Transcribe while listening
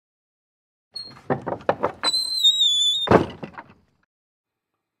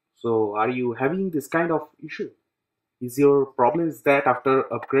So are you having this kind of issue? Is your problem is that after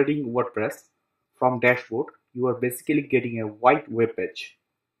upgrading WordPress from dashboard, you are basically getting a white web page?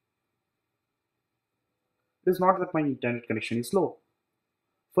 It is not that my internet connection is slow.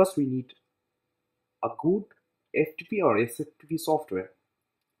 First, we need a good FTP or SFTP software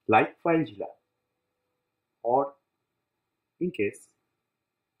like FileZilla, or in case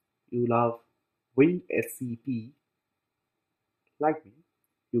you love WinSCP like me,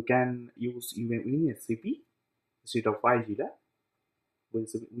 you can use even WinSCP instead of FileZilla.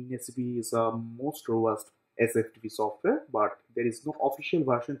 WinSCP is a most robust SFTP software, but there is no official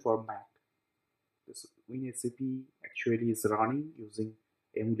version for Mac. This WinSCP actually is running using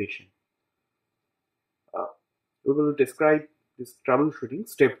emulation. Uh, we will describe this troubleshooting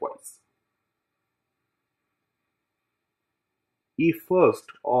stepwise. If first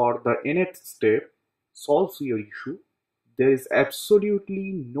or the nth step solves your issue, there is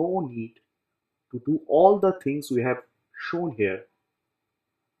absolutely no need to do all the things we have shown here.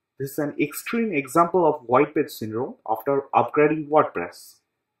 This is an extreme example of white page syndrome after upgrading WordPress.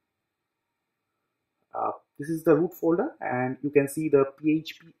 This is the root folder, and you can see the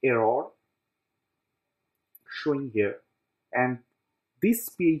PHP error showing here, and this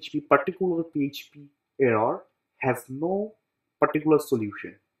particular PHP error has no particular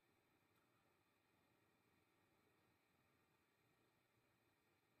solution.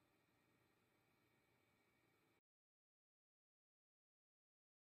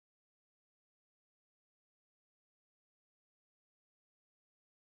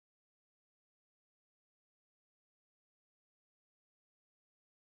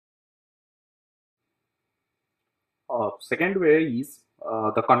 Second way is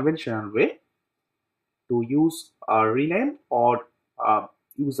the conventional way, to use a rename or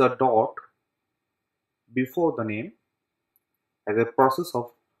use a dot before the name as a process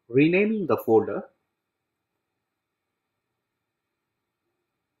of renaming the folder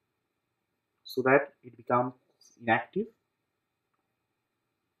so that it becomes inactive.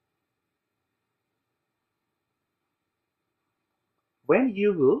 When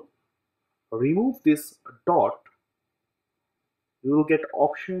you will remove this dot, you will get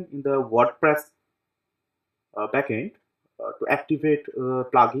option in the WordPress backend to activate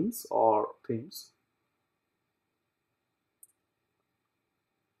plugins or themes.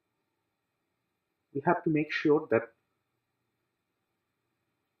 We have to make sure that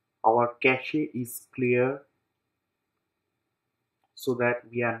our cache is clear so that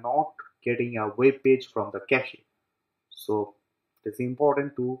we are not getting a web page from the cache. So it is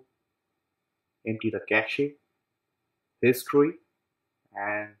important to empty the cache, history,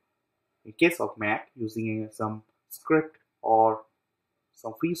 and in case of Mac, using some script or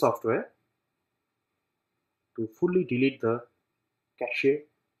some free software to fully delete the cache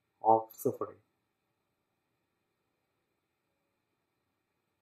of Safari.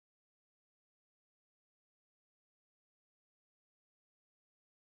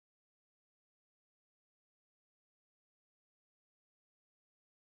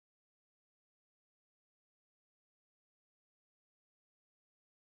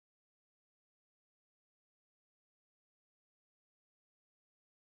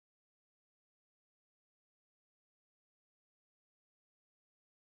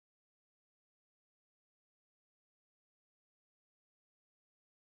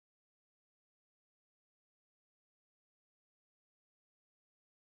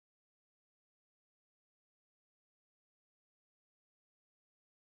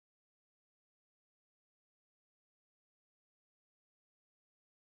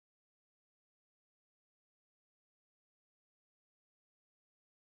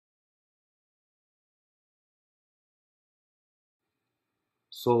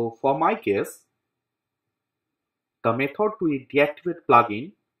 So for my case, the method to deactivate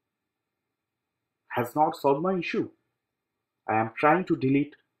plugin has not solved my issue. I am trying to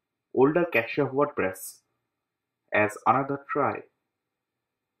delete older cache of WordPress as another try.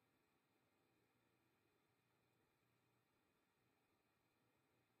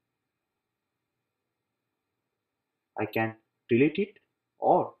 I can delete it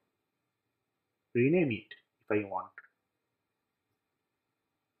or rename it if I want.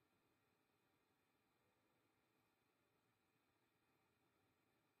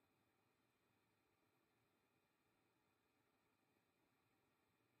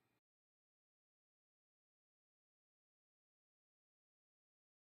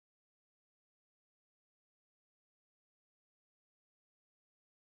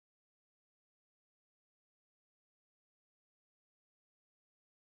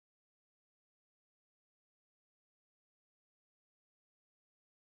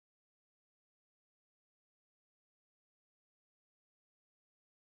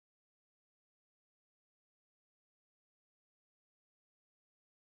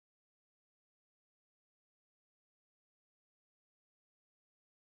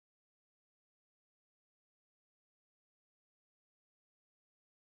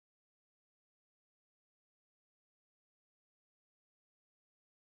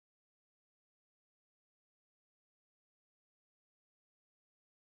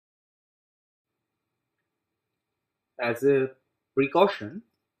 As a precaution,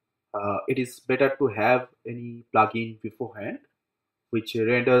 it is better to have any plugin beforehand which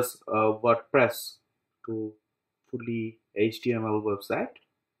renders WordPress to fully HTML website,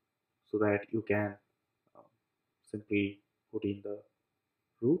 so that you can um, simply put in the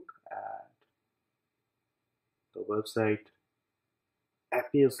root and the website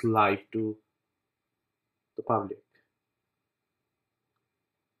appears live to the public.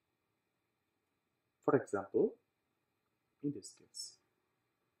 For example, in this case,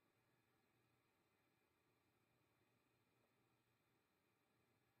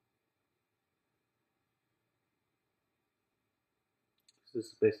 this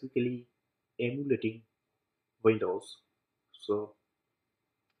is basically emulating Windows. So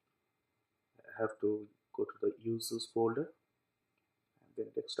I have to go to the users folder and then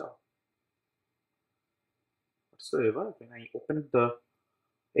desktop. Whatsoever, when I open the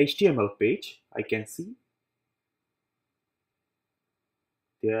HTML page, I can see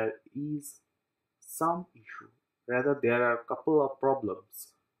there is some issue. Rather, there are a couple of problems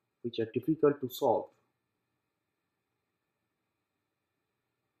which are difficult to solve.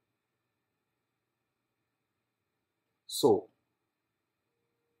 So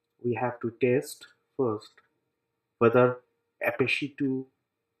we have to test first whether Apache 2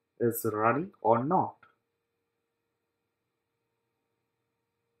 is running or not.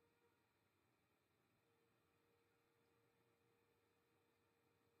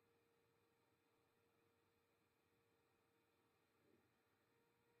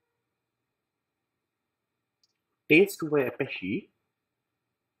 Test by Apache,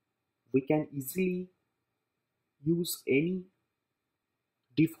 we can easily use any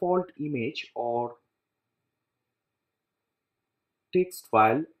default image or text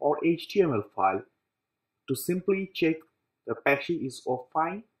file or HTML file to simply check the Apache is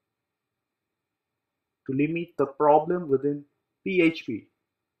fine, to limit the problem within PHP.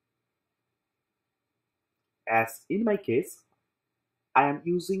 As in my case, I am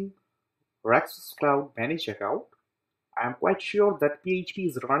using Rackspace Cloud Managed account. I am quite sure that PHP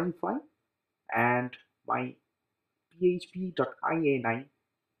is running fine and my php.ini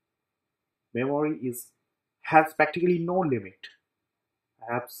memory has practically no limit.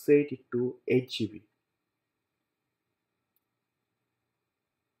 I have set it to 8 GB.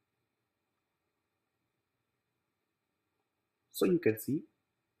 So you can see,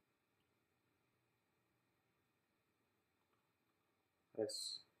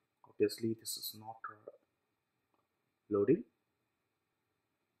 yes, obviously this is not loading.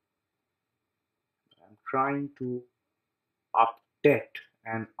 I'm trying to update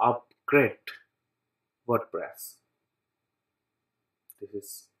and upgrade WordPress. This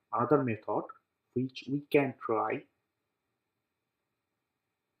is another method which we can try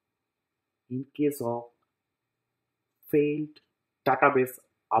in case of failed database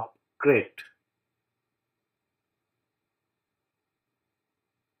upgrade.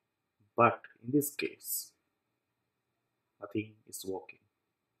 But in this case, nothing is working.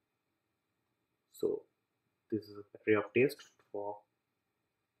 So this is a battery of test for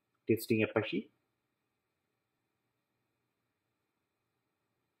testing Apache.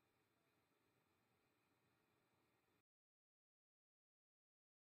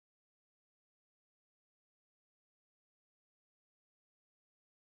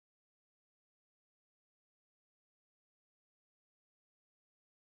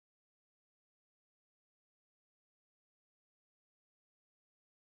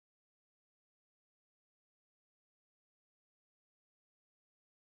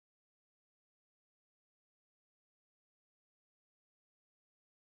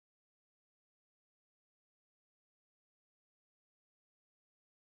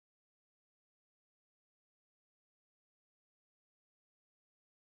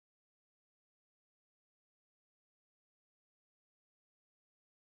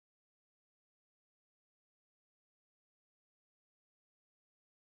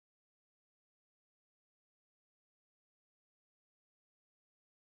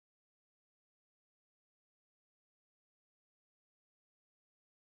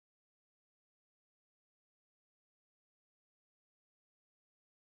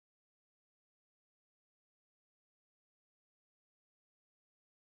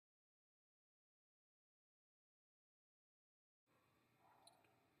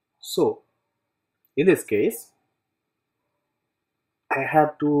 So in this case, I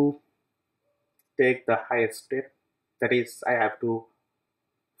have to take the highest step. That is, I have to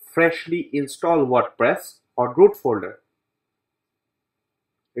freshly install WordPress or root folder.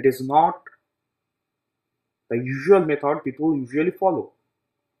 It is not the usual method people usually follow.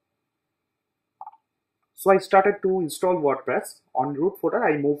 So I started to install WordPress. On root folder,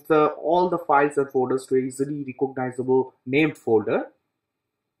 I moved all the files and folders to a easily recognizable named folder.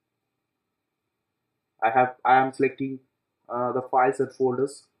 I am selecting the files and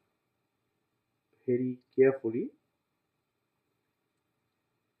folders very carefully.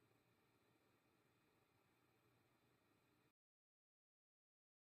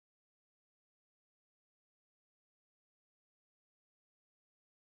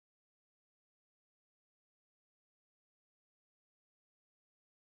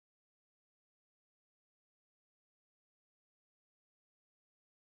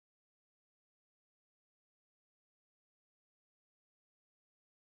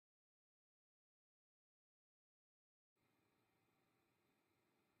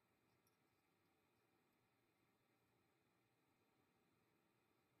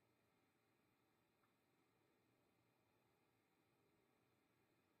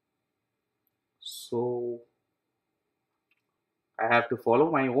 So I have to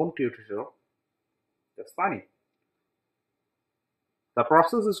follow my own tutorial. That's funny. The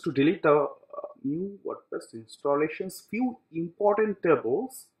process is to delete the new WordPress installations few important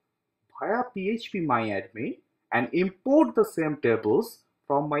tables via PHPMyAdmin and import the same tables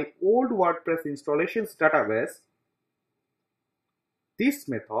from my old WordPress installations database. This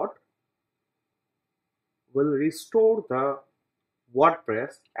method will restore the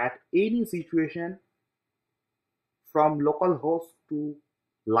WordPress at any situation from localhost to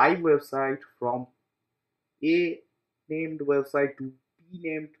live website, from A named website to B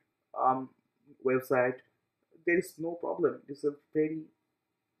named website. There is no problem. It is a very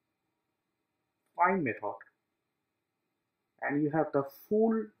fine method, and you have the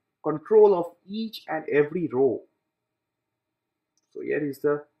full control of each and every row. So here is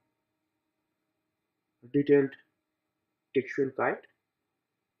the detailed textual guide.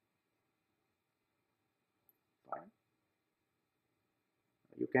 Fine.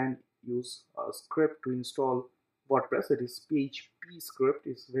 You can use a script to install WordPress. It is PHP script.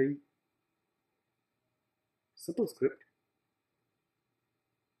 It's very simple script.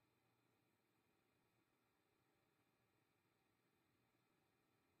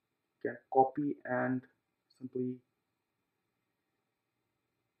 You can copy and simply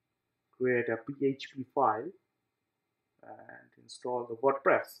create a PHP file and install the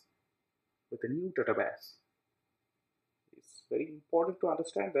WordPress with a new database. It's very important to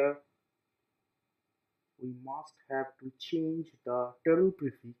understand that we must have to change the table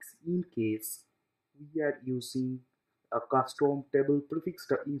prefix in case we are using a custom table prefix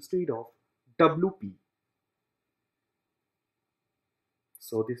instead of WP.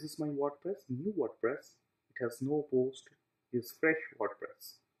 So this is my WordPress, new WordPress. It has no post, it is fresh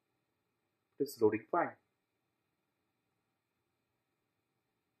WordPress. It is loading fine.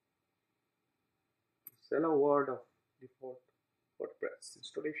 Hello world of default WordPress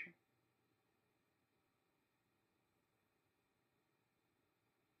installation.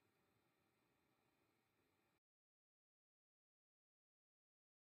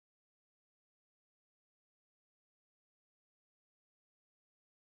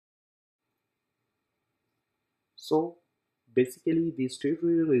 So basically this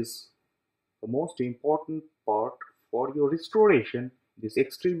tutorial is the most important part for your restoration, this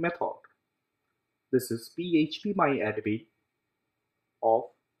extreme method. This is PHPMyAdmin of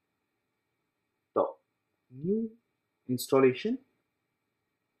the new installation.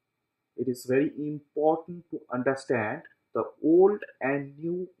 It is very important to understand the old and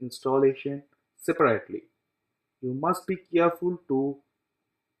new installation separately. You must be careful to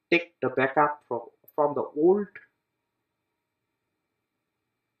take the backup from the old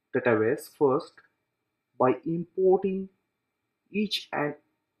database first by importing each and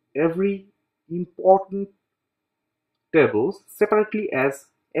every important tables separately as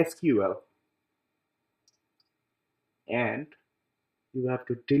SQL, and you have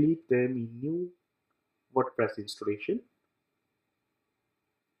to delete them in new WordPress installation,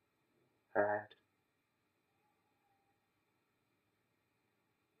 and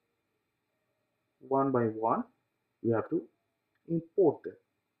one by one you have to import them.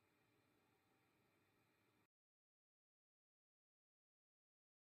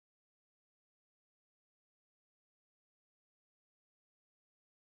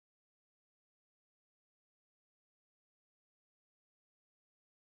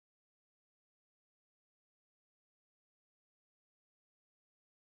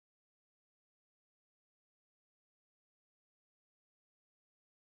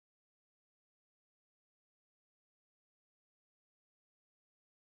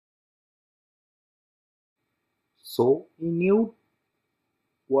 So in new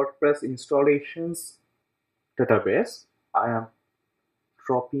WordPress installations, database, I am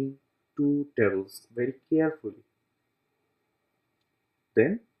dropping two tables very carefully.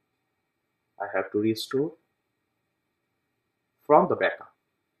 Then I have to restore from the backup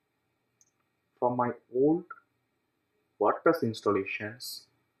from my old WordPress installations,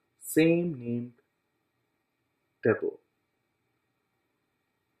 same named table.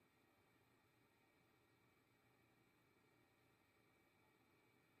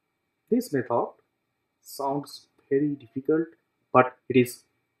 This method sounds very difficult, but it is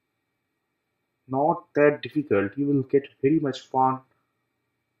not that difficult. You will get very much fun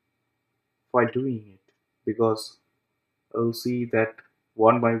while doing it because you'll see that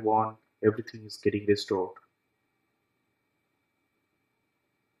one by one everything is getting restored.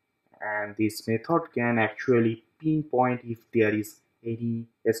 And this method can actually pinpoint if there is any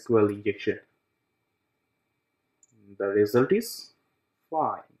SQL injection. The result is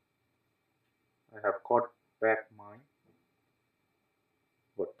fine. I have got back my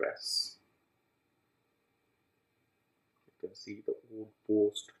WordPress. You can see the old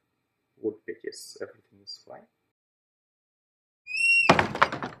post, old pages, everything is fine.